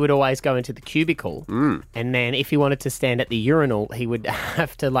 So he would always go into the cubicle, and then if he wanted to stand at the urinal, he would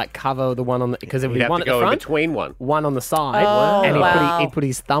have to cover the one on the... Because it would be one at the front, between one on the side, Oh, and wow. he'd put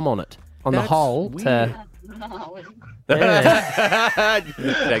his thumb on it, on the That's hole to...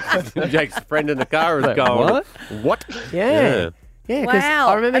 Jake's friend in the car is going, what? Yeah. Yeah, 'cause wow.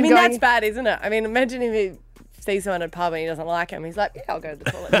 I remember going... that's bad, isn't it? I mean, imagine if he sees someone at a pub and he doesn't like him. He's like, yeah, I'll go to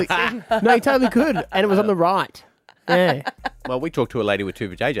the toilet next to him. No, he totally could, and it was on the right. Yeah. Well, we talked to a lady with 2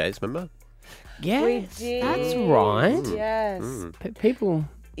 JJs, remember? Yes, We did. that's right. Yes. People...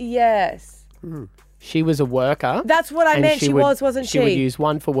 Yes. She was a worker. That's what I and meant. She wasn't she? She would use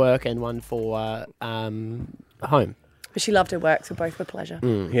one for work and one for home. But she loved her work, so both were pleasure.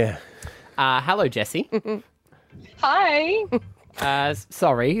 Yeah. Hello, Jessie. Hi.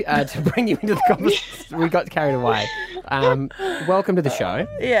 Sorry to bring you into the conversation. We got carried away. Welcome to the show.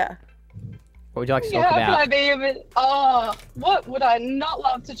 Yeah. What would you like to Yeah, talk how about? can I be a bit... Oh, what would I not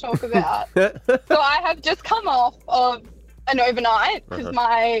love to talk about? So I have just come off of an overnight because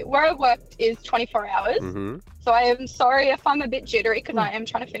where I worked is 24 hours. So I am sorry if I'm a bit jittery because I am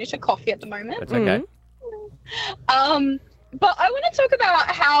trying to finish a coffee at the moment. That's okay. But I want to talk about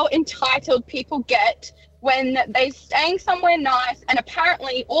how entitled people get when they're staying somewhere nice and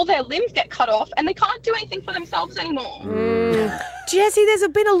apparently all their limbs get cut off and they can't do anything for themselves anymore. Jesse, there's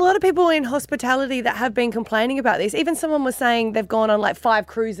been a lot of people in hospitality that have been complaining about this. Even someone was saying they've gone on 5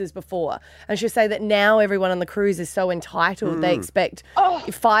 cruises before, and she'll say that now everyone on the cruise is so entitled. They expect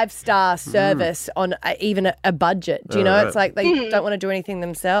 5-star service on even a budget. Do you know? It's like they don't want to do anything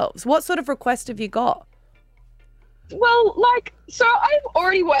themselves. What sort of request have you got? Well, so I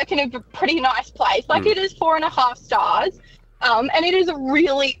already work in a pretty nice place. It is 4.5 stars, and it is a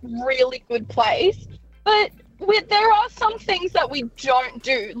really, really good place. But there are some things that we don't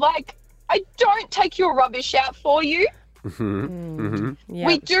do. I don't take your rubbish out for you. Yeah.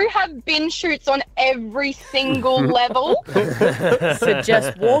 We do have bin chutes on every single level. So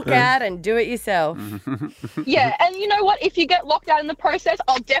just walk out and do it yourself. Yeah, and you know what? If you get locked out in the process,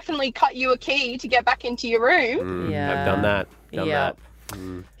 I'll definitely cut you a key to get back into your room. I've done that. Yeah.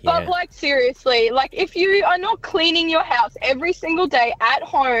 But seriously, if you are not cleaning your house every single day at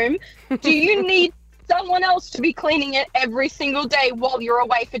home, do you need someone else to be cleaning it every single day while you're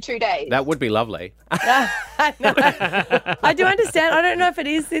away for 2 days? That would be lovely. I do understand. I don't know if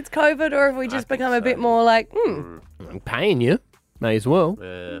it's COVID or if we just become a bit more I'm paying you. May as well.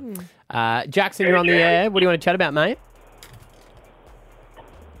 Jackson, you're on the air. What do you want to chat about, mate?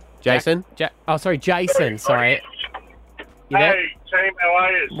 Jason? Jason. Sorry. You there? Hey, team, how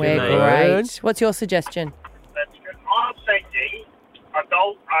are you? We're great. What's your suggestion? That's good. I'm thinking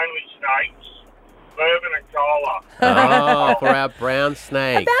adult-only snakes, bourbon and cola. Oh, for our brown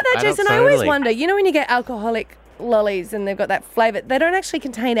snake. About that, Jason, I always wonder, when you get alcoholic lollies and they've got that flavour, they don't actually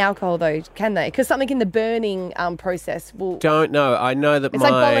contain alcohol though, can they? Because something in the burning process will... Don't know. I know that it's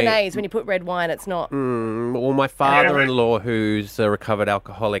like bolognese when you put red wine, it's not... Well, my father-in-law, who's a recovered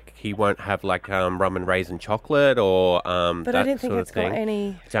alcoholic, he won't have rum and raisin chocolate or But I don't think it's got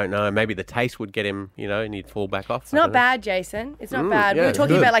any... Don't know. Maybe the taste would get him, and he'd fall back off. It's not bad, Jason. It's not bad. We were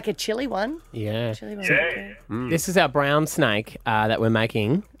talking about a chili one. Yeah. Chili one. This is our brown snake that we're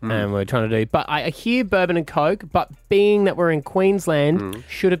making and we're trying to do. But I hear bourbon and Coke, but being that we're in Queensland,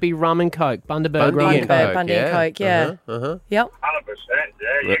 should it be rum and Coke? Bundaberg, rum and Coke. Bundy and Coke, yeah. Yep. 100%,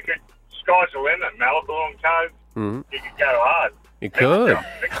 yeah. You could, sky's the limit, Malibu and Coke, you could go hard. You could.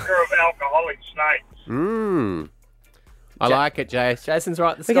 Mixture of alcoholic snakes. I like it, Jace. Jason's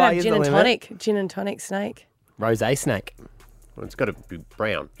right. The We sky can is have the limit. gin and tonic snake. Rosé snake. Well, it's got to be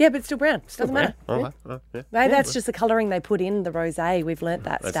brown. Yeah, but it's still brown. Doesn't matter. Okay. Yeah. Maybe that's just the colouring they put in the rosé. We've learnt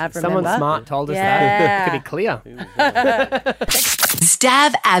that, Stav, remember? Someone smart told us that. It could be clear.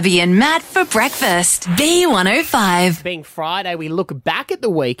 Stav, Abby and Matt for breakfast. B105. Being Friday, we look back at the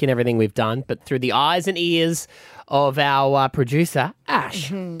week and everything we've done, but through the eyes and ears of our producer, Ash.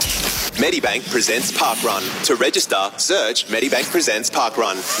 Medibank presents Park Run. To register, search Medibank presents Park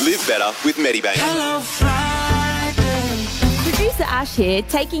Run. Live better with Medibank. Producer Ash here,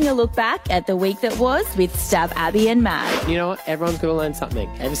 taking a look back at the week that was with Stav, Abby and Matt. You know what? Everyone's got to learn something.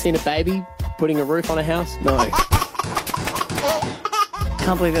 Ever seen a baby putting a roof on a house? No.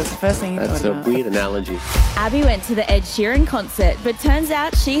 Can't believe that's the first thing you That's thought a about. weird analogy. Abby went to the Ed Sheeran concert, but turns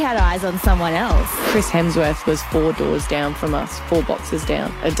out she had eyes on someone else. Chris Hemsworth was 4 doors down from us, 4 boxes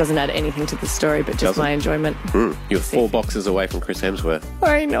down. It doesn't add anything to the story, but just my enjoyment. You're 4 boxes away from Chris Hemsworth.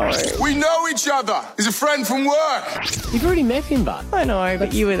 I know. We know each other. He's a friend from work. You've already met him, bud. I know,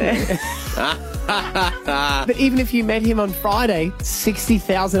 but you were there. But even if you met him on Friday,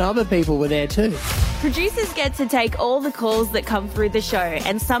 60,000 other people were there too. Producers get to take all the calls that come through the show,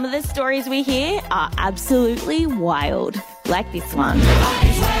 and some of the stories we hear are absolutely wild, like this one.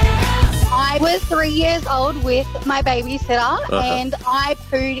 I was 3 years old with my babysitter and I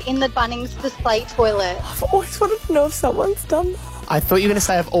pooed in the Bunnings display toilet. I've always wanted to know if someone's done that. I thought you were going to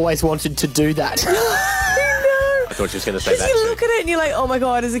say I've always wanted to do that. I thought she was going to say Because that you too. look at it and you're like, oh my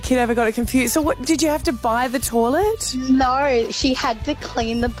God, as a kid, I ever got it confused. So what, did you have to buy the toilet? No, she had to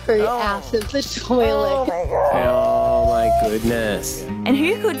clean the poo out of the toilet. Oh my goodness. And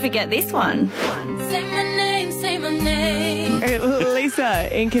who could forget this one? Say my name, say my name. Lisa,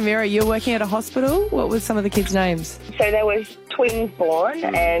 in Camira, you're working at a hospital. What were some of the kids' names? So there was twins born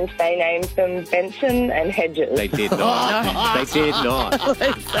and they named them Benson and Hedges. They did not. They did not.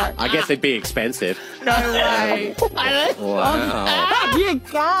 I guess it'd be expensive. No way. Wow. You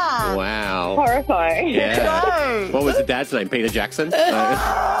can't. Wow. Horrifying. Yeah. What was the dad's name? Peter Jackson?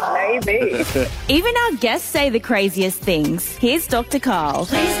 Maybe. Even our guests say the craziest things. Here's Dr. Carl.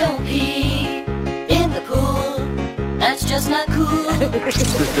 Please don't pee in the pool. That's just not cool.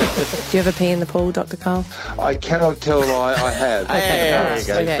 Do you ever pee in the pool, Dr. Carl? I cannot tell I have. There you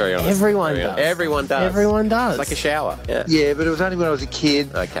go. Okay. Very honest. Everyone Very does. honest. Everyone does. Everyone does. It's like a shower. Yeah. Yeah, but it was only when I was a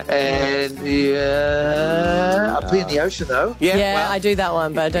kid. Okay. And I pee in the ocean though. Yeah, well, I do that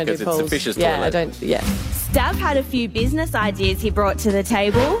one, but I don't because do it's pools. the fish's yeah, toilet. I don't. Yeah. Stav had a few business ideas he brought to the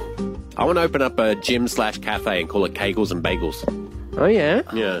table. I want to open up a gym/cafe and call it Kegels and Bagels. Oh, yeah?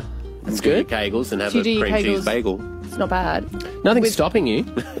 Yeah. That's Do your good. Kegels and have Do you a do your cream cheese Kegels? bagel. It's not bad. Nothing's stopping you.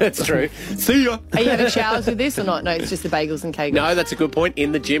 That's true. See ya. Are you having showers with this or not? No, it's just the bagels and cakes. No, that's a good point.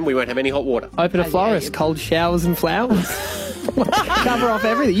 In the gym, we won't have any hot water. Open a florist, cold showers and flowers. Cover off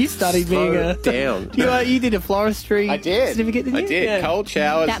everything. You studied being a... down. You did a floristry I did. certificate, didn't you? I did. Yeah. Cold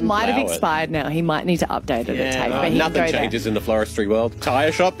showers That and might have flowers. expired now. He might need to update it at tape. No, but he nothing can go changes in the floristry world.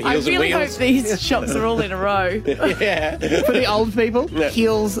 Tyre shop, there. I heels really and hope wheels. these shops are all in a row. Yeah. For the old people,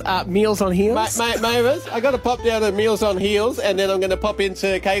 heels, meals on heels. Mavis, I got to pop down to Meals on Heels, and then I'm going to pop into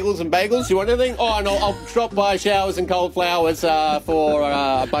Kegels and Bagels. You want anything? Oh, and I'll drop by showers and cold flowers for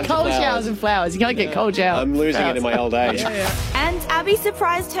a bunch Cold of flowers. showers and flowers. You can't get cold showers. I'm losing it in my old age. And Abby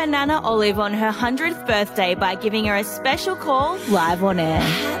surprised her Nana Olive on her 100th birthday by giving her a special call live on air.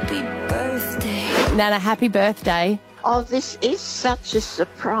 Happy birthday. Nana, happy birthday. Oh, this is such a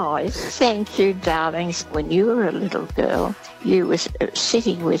surprise. Thank you, darlings. When you were a little girl, you were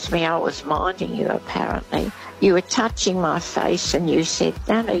sitting with me. I was minding you, apparently. You were touching my face and you said,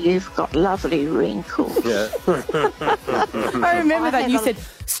 Nana, you've got lovely wrinkles. Yeah. I remember that. You said,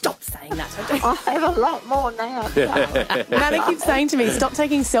 stop saying that. I have a lot more now. Nana keeps saying to me, stop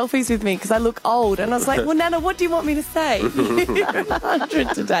taking selfies with me because I look old. And I was like, well, Nana, what do you want me to say? You're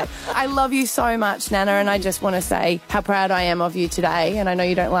 100 today. I love you so much, Nana, and I just want to say how proud I am of you today. And I know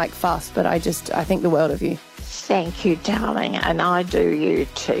you don't like fuss, but I think the world of you. Thank you, darling, and I do you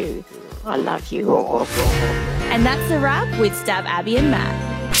too. I love you all. And that's a wrap with Stav, Abby and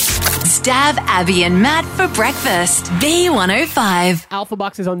Matt. Stav, Abby and Matt for breakfast. B105. Alpha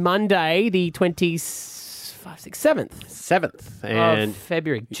Bucks is on Monday, the 7th. And of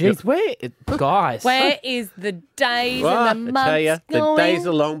February. Jeez, guys. Where is the days Well, and the I tell you, months the going? days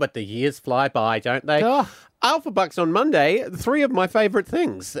are long, but the years fly by, don't they? Oh. Alpha Bucks on Monday, 3 of my favourite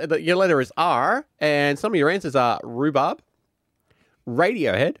things. Your letter is R, and some of your answers are rhubarb,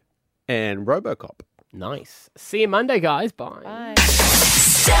 Radiohead, and Robocop. Nice. See you Monday, guys. Bye.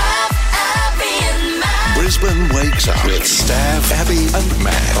 Stav, Abby and Matt. Brisbane Wakes Up with Stav, Abby and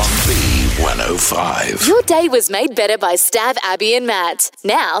Matt on B105. Your day was made better by Stav, Abby and Matt.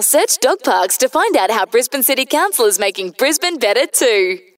 Now search dog parks to find out how Brisbane City Council is making Brisbane better too.